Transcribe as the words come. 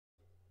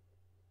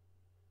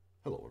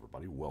Hello,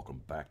 everybody.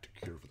 Welcome back to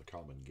Cure for the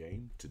Common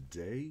Game.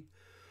 Today,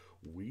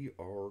 we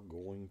are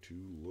going to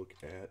look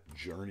at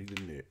Journey to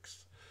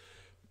Nyx,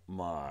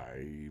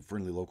 my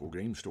friendly local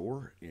game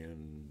store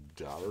in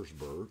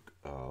Dyersburg.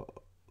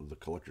 The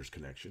Collector's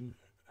Connection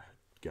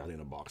got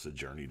in a box of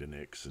Journey to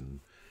Nyx and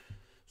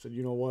said,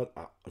 you know what?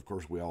 Of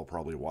course, we all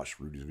probably watched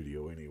Rudy's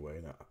video anyway,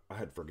 and I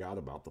had forgot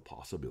about the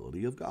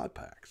possibility of God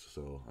packs.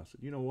 So I said,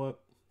 you know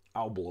what?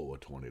 I'll blow a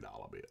 $20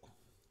 bill.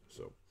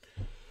 So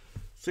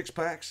 6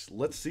 packs.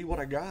 Let's see what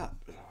I got.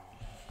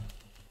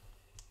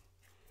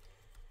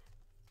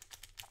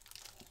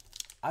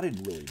 I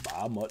didn't really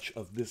buy much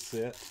of this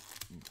set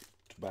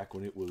back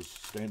when it was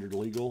standard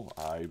legal.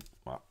 I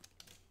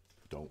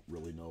don't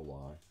really know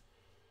why.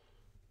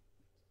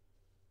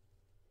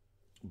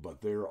 But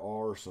there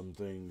are some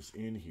things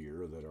in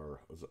here that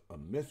are a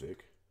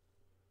mythic.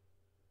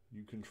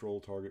 You control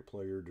target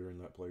player during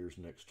that player's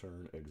next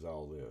turn.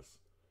 Exile this.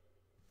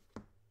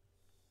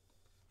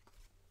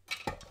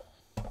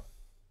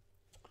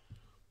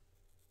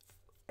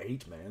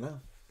 8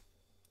 mana?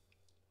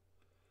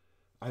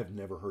 I have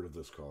never heard of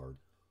this card.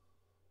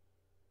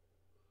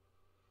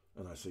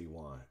 And I see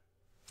why.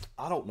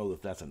 I don't know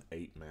that that's an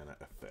 8 mana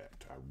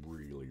effect. I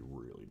really,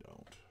 really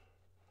don't.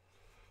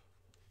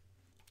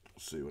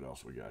 Let's see what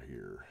else we got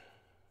here.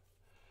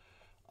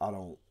 I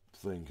don't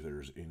think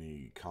there's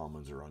any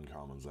commons or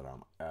uncommons that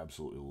I'm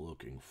absolutely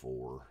looking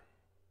for.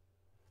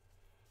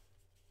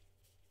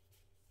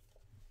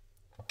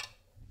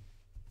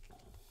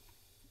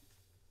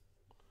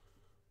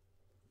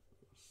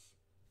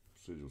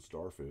 Sigil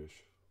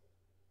Starfish.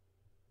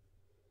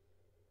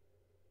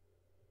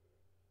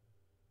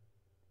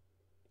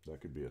 That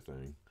could be a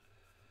thing.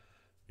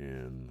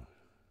 And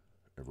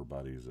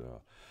everybody's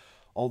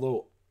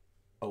although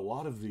a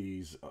lot of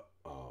these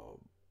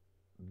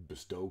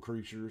bestow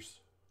creatures,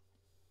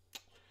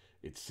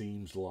 it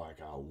seems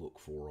like I'll look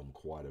for them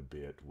quite a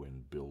bit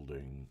when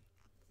building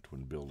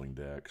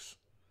decks.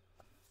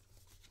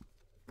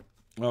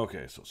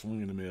 Okay, so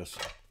swing and a miss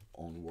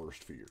on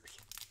Worst Fears.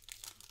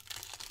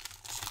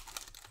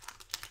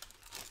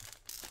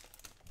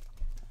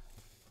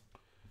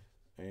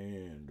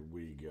 And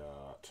we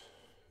got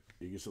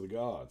Aegis of the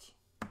Gods.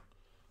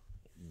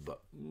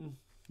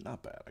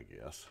 Not bad, I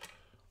guess.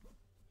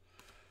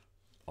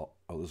 Oh,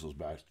 this was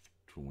back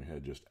when we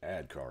had just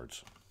ad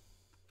cards.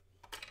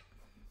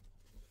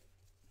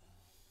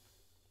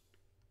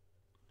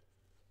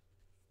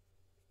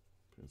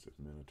 Pensive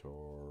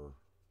Minotaur.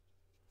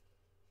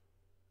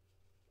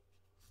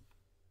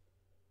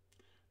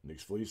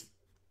 Nyx Fleece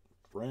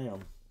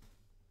Ram.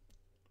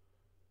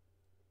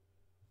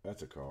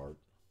 That's a card.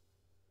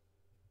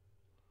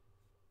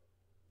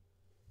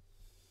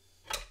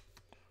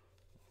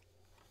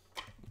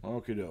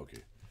 Okie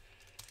dokie.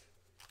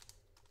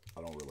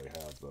 I don't really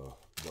have the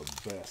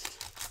best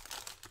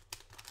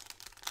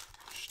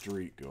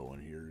streak going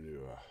here,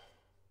 do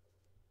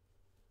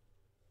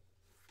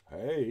I?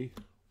 Hey,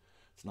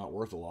 it's not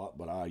worth a lot,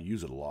 but I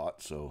use it a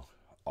lot, so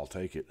I'll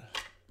take it.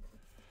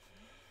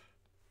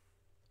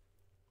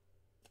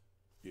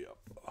 Yep.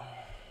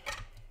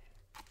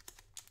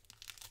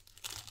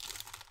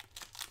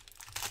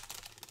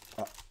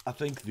 I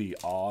think the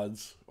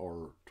odds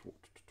are,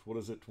 what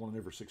is it, 20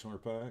 over 600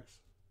 packs?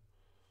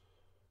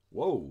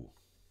 Whoa.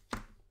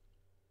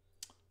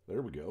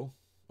 There we go.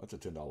 That's a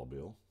 $10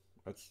 bill.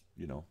 That's,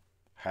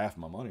 half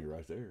my money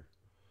right there.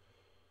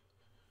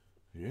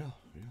 Yeah,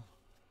 yeah.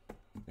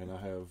 And I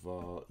have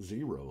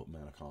 0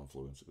 mana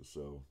confluences,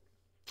 so.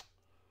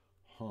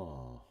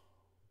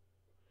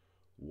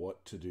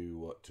 What to do,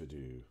 what to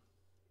do.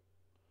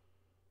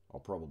 I'll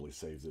probably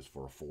save this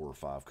for a 4 or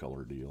 5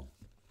 color deal.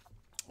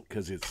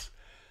 Because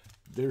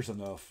there's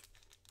enough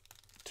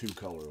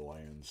 2-color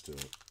lands to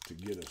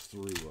get us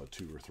through a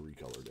 2 or 3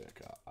 color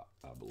deck,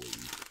 I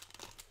believe.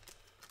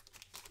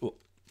 Well,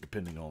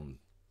 depending on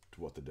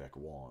what the deck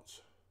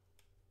wants.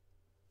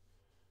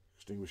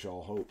 Extinguish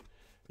All Hope.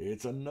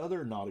 It's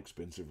another not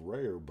expensive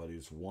rare, but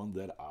it's one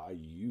that I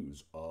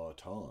use a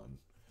ton.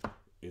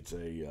 It's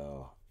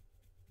a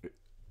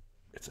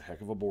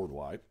heck of a board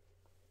wipe.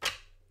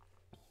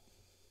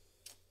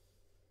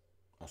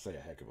 I say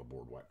a heck of a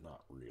board wipe,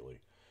 not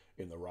really.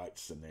 In the right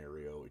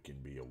scenario, it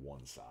can be a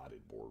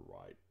one-sided board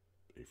wipe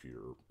if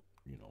you're,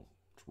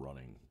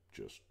 running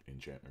just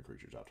enchantment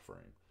creatures out to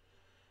frame.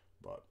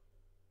 But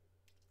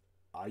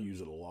I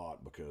use it a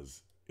lot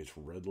because it's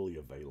readily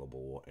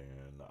available,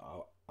 and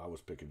I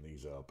was picking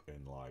these up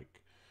in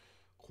like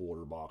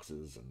quarter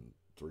boxes and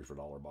 3 for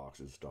 $1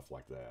 boxes, stuff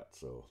like that.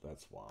 So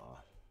that's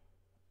why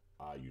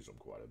I use them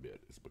quite a bit,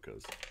 is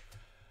because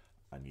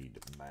I need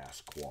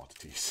mass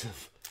quantities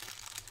of.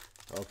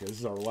 Okay, this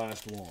is our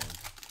last one.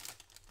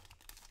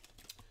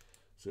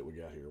 See what we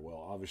got here.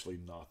 Well, obviously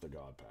not the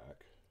God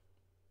pack.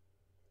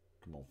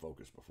 Come on,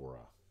 focus before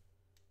I.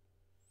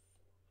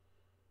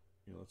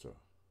 That's a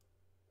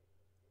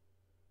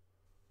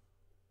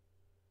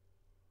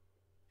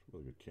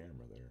really good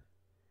camera there.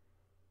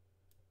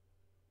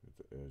 At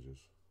the edges.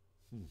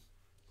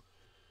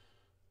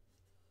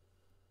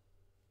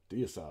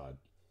 Deicide.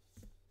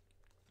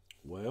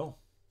 Well,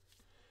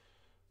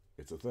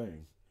 it's a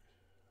thing.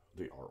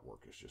 The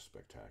artwork is just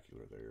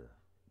spectacular there.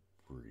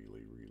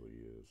 Really,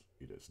 really is.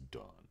 It is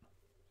done.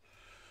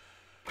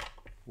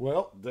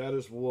 Well, that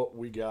is what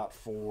we got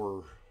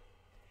for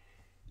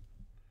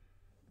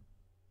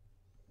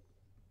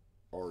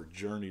our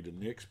journey to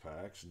Nyx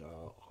packs.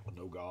 No,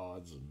 no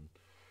gods and,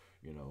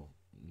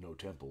 no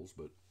temples,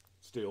 but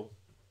still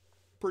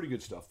pretty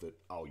good stuff that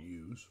I'll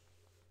use,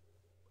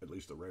 at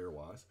least the rare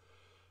wise.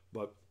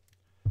 But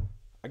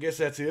I guess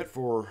that's it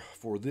for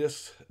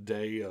this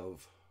day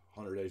of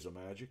 100 Days of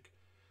Magic.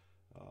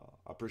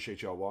 I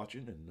appreciate y'all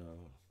watching, and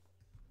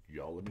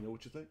y'all let me know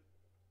what you think.